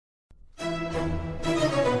Okay,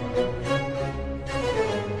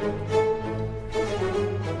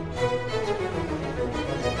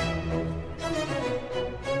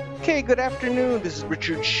 good afternoon. This is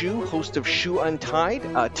Richard Hsu, host of Hsu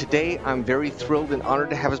Untied. Today, I'm very thrilled and honored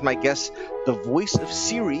to have as my guest the voice of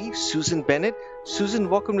Siri, Susan Bennett. Susan,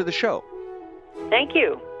 welcome to the show. Thank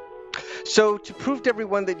you. So, to prove to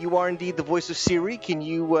everyone that you are indeed the voice of Siri, can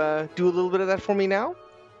you do a little bit of that for me now?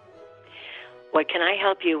 What can I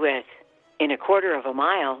help you with? In a quarter of a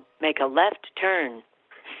mile, make a left turn.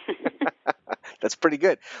 That's pretty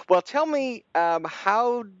good. Well, tell me,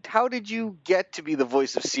 how did you get to be the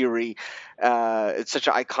voice of Siri? It's such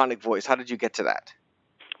an iconic voice. How did you get to that?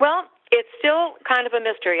 Well, it's still kind of a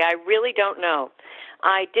mystery. I really don't know.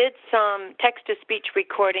 I did some text-to-speech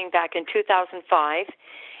recording back in 2005,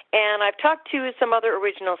 and I've talked to some other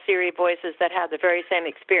original Siri voices that had the very same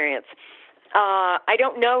experience. I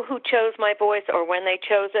don't know who chose my voice or when they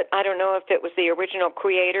chose it. I don't know if it was the original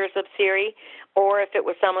creators of Siri or if it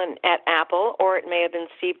was someone at Apple or it may have been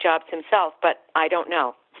Steve Jobs himself, but I don't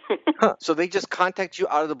know. Huh. So they just contacted you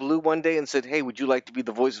out of the blue one day and said, hey, would you like to be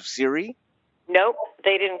the voice of Siri? Nope,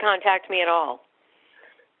 they didn't contact me at all.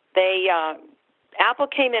 Apple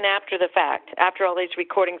came in after the fact, after all these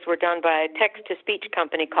recordings were done by a text-to-speech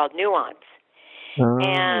company called Nuance. Oh.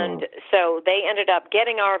 And so they ended up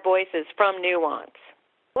getting our voices from Nuance.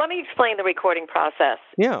 Let me explain the recording process.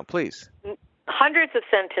 Yeah, please. Hundreds of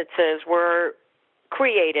sentences were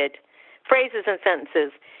created, phrases and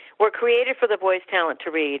sentences were created for the voice talent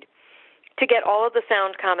to read to get all of the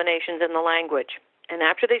sound combinations in the language. And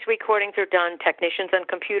after these recordings are done, technicians and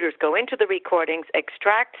computers go into the recordings,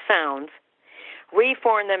 extract sounds,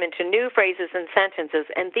 reform them into new phrases and sentences,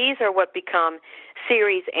 and these are what become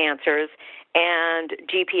Siri's answers and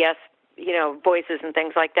GPS, voices and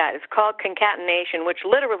things like that. It's called concatenation, which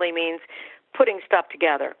literally means putting stuff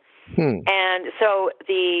together. And so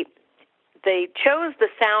they chose the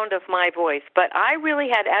sound of my voice, but I really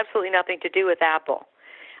had absolutely nothing to do with Apple.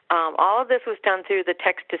 All of this was done through the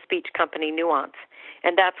text-to-speech company Nuance,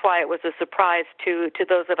 and that's why it was a surprise to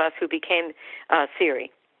those of us who became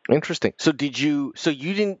Siri. Interesting. So are you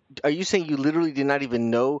saying you literally did not even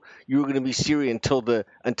know you were going to be Siri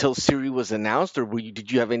until Siri was announced, or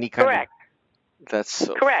did you have any kind Correct. of... That's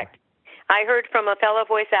so correct. I heard from a fellow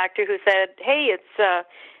voice actor who said, hey,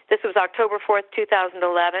 this was October 4th,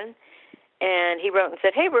 2011, and he wrote and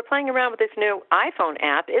said, hey, we're playing around with this new iPhone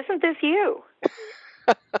app. Isn't this you?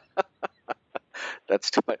 That's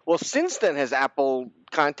too much. Well, since then, has Apple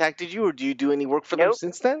contacted you, or do you do any work for them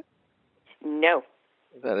since then? No.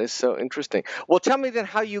 That is so interesting. Well, tell me then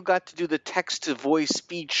how you got to do the text-to-voice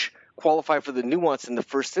speech qualify for the Nuance in the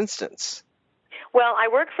first instance. Well, I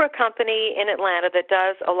work for a company in Atlanta that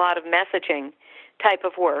does a lot of messaging type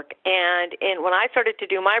of work, and when I started to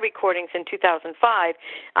do my recordings in 2005,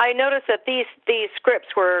 I noticed that these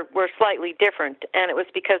scripts were slightly different, and it was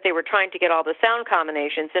because they were trying to get all the sound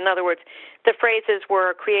combinations. In other words, the phrases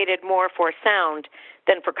were created more for sound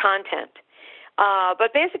than for content.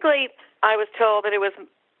 But basically, I was told that it was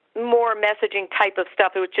more messaging type of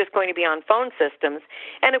stuff. It was just going to be on phone systems.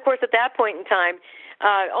 And, of course, at that point in time,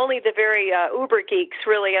 only the very uber geeks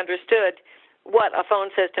really understood what a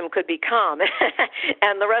phone system could become.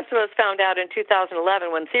 And the rest of us found out in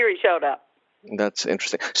 2011 when Siri showed up. That's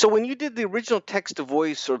interesting. So when you did the original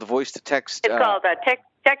text-to-voice or the voice-to-text... It's called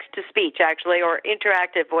text-to-speech, actually, or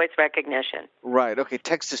interactive voice recognition. Right. Okay,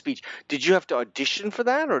 text-to-speech. Did you have to audition for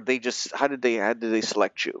that, or how did they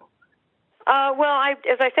select you? Well,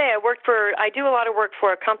 as I say, I do a lot of work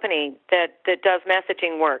for a company that does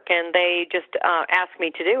messaging work, and they just asked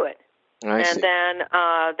me to do it. I see. And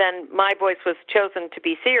then my voice was chosen to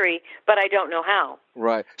be Siri, but I don't know how.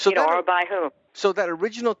 Right. Or by whom. So that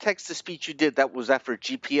original text-to-speech you did, was that for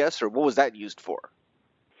GPS, or what was that used for?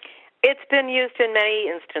 It's been used in many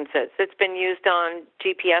instances. It's been used on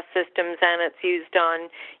GPS systems, and it's used on,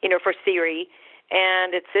 for Siri.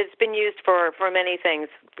 And it's been used for many things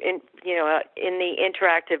in the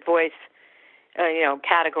interactive voice,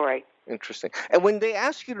 category. Interesting. And when they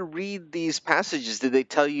ask you to read these passages, did they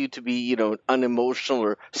tell you to be, unemotional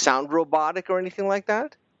or sound robotic or anything like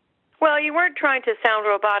that? Well, you weren't trying to sound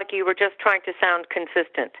robotic. You were just trying to sound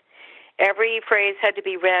consistent. Every phrase had to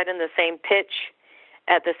be read in the same pitch,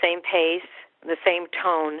 at the same pace, the same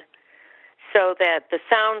tone, so that the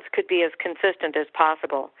sounds could be as consistent as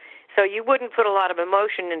possible. So you wouldn't put a lot of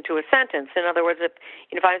emotion into a sentence. In other words,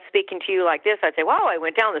 if I was speaking to you like this, I'd say, wow, I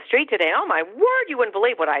went down the street today. Oh, my word, you wouldn't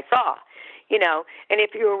believe what I saw. And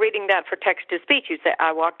if you were reading that for text-to-speech, you'd say,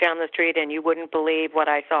 I walked down the street and you wouldn't believe what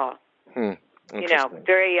I saw.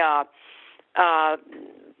 Very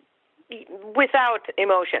without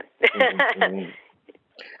emotion. Mm-hmm.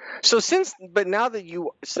 But now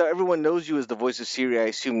that so everyone knows you as the voice of Siri, I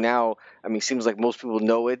assume now, I mean, it seems like most people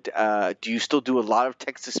know it. Do you still do a lot of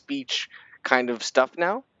text-to-speech kind of stuff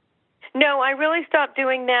now? No, I really stopped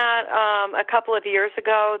doing that a couple of years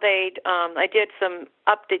ago. I did some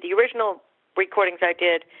update. The original recordings I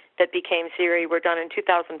did that became Siri were done in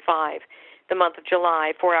 2005, the month of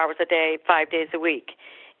July, 4 hours a day, 5 days a week.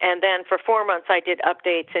 And then for 4 months I did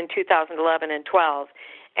updates in 2011 and 12.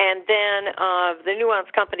 And then the Nuance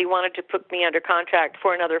Company wanted to put me under contract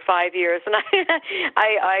for another 5 years, and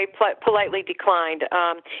I politely declined.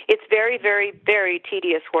 It's very, very, very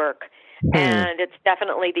tedious work, and it's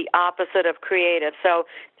definitely the opposite of creative. So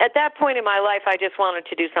at that point in my life, I just wanted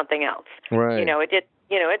to do something else. Right.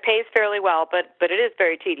 It pays fairly well, but it is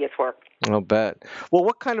very tedious work. I'll bet. Well,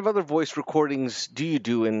 what kind of other voice recordings do you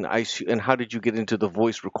do, and how did you get into the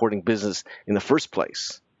voice recording business in the first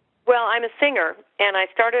place? Well, I'm a singer, and I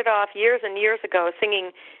started off years and years ago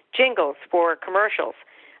singing jingles for commercials.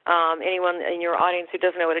 Anyone in your audience who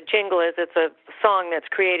doesn't know what a jingle is, it's a song that's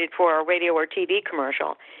created for a radio or TV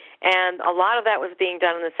commercial. And a lot of that was being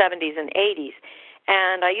done in the 70s and 80s.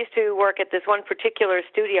 And I used to work at this one particular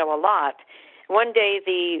studio a lot. One day,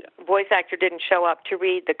 the voice actor didn't show up to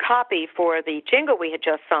read the copy for the jingle we had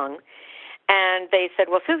just sung. And they said,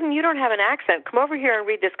 well, Susan, you don't have an accent. Come over here and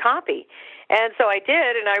read this copy. And so I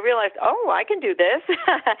did, and I realized, I can do this.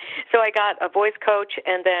 So I got a voice coach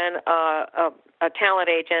and then a talent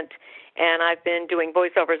agent, and I've been doing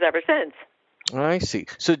voiceovers ever since. I see.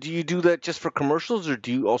 So do you do that just for commercials, or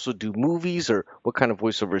do you also do movies, or what kind of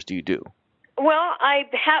voiceovers do you do? Well,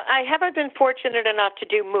 I haven't been fortunate enough to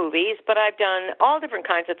do movies, but I've done all different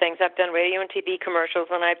kinds of things. I've done radio and TV commercials,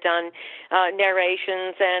 and I've done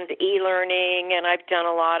narrations and e-learning, and I've done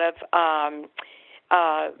a lot of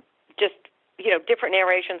different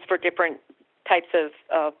narrations for different types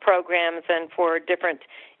of programs and for different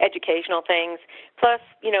educational things, plus,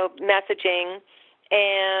 messaging.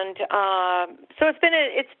 And so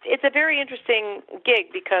it's a very interesting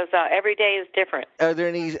gig because every day is different. Are there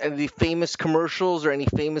any famous commercials or any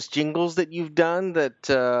famous jingles that you've done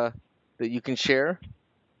that you can share?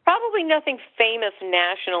 Probably nothing famous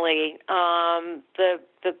nationally.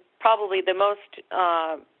 Probably the most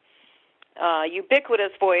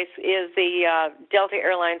ubiquitous voice is the Delta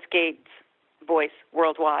Airlines Gates voice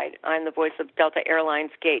worldwide. I'm the voice of Delta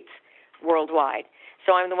Airlines Gates worldwide.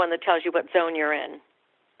 So I'm the one that tells you what zone you're in.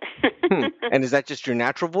 And is that just your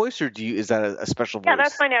natural voice, or is that a special voice? Yeah,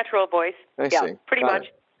 that's my natural voice. I see. Pretty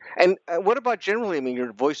much. And what about generally? I mean,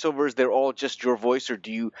 your voiceovers, they're all just your voice, or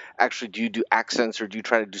do you do accents, or do you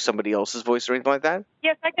try to do somebody else's voice or anything like that?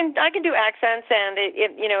 Yes, I can do accents, and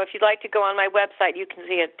if you'd like to go on my website, you can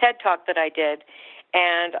see a TED Talk that I did,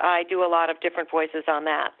 and I do a lot of different voices on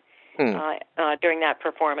that during that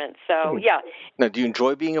performance. So, yeah. Now, do you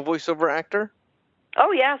enjoy being a voiceover actor?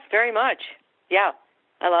 Oh, yes, very much. Yeah,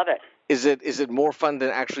 I love it. Is it more fun than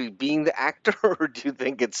actually being the actor, or do you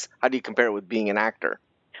think how do you compare it with being an actor?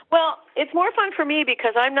 Well, it's more fun for me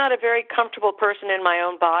because I'm not a very comfortable person in my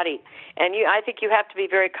own body, and I think you have to be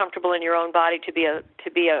very comfortable in your own body to be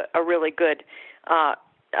a really good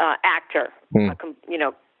actor.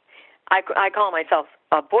 I call myself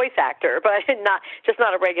a voice actor, but not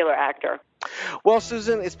a regular actor. Well,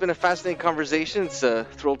 Susan, it's been a fascinating conversation. It's a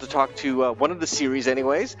thrill to talk to one of the series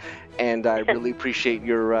anyways, and I really appreciate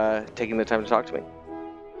your taking the time to talk to me.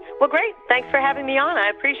 Well, great. Thanks for having me on. I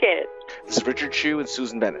appreciate it. This is Richard Hsu and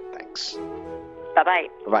Susan Bennett. Thanks. Bye-bye.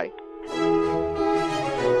 Bye-bye.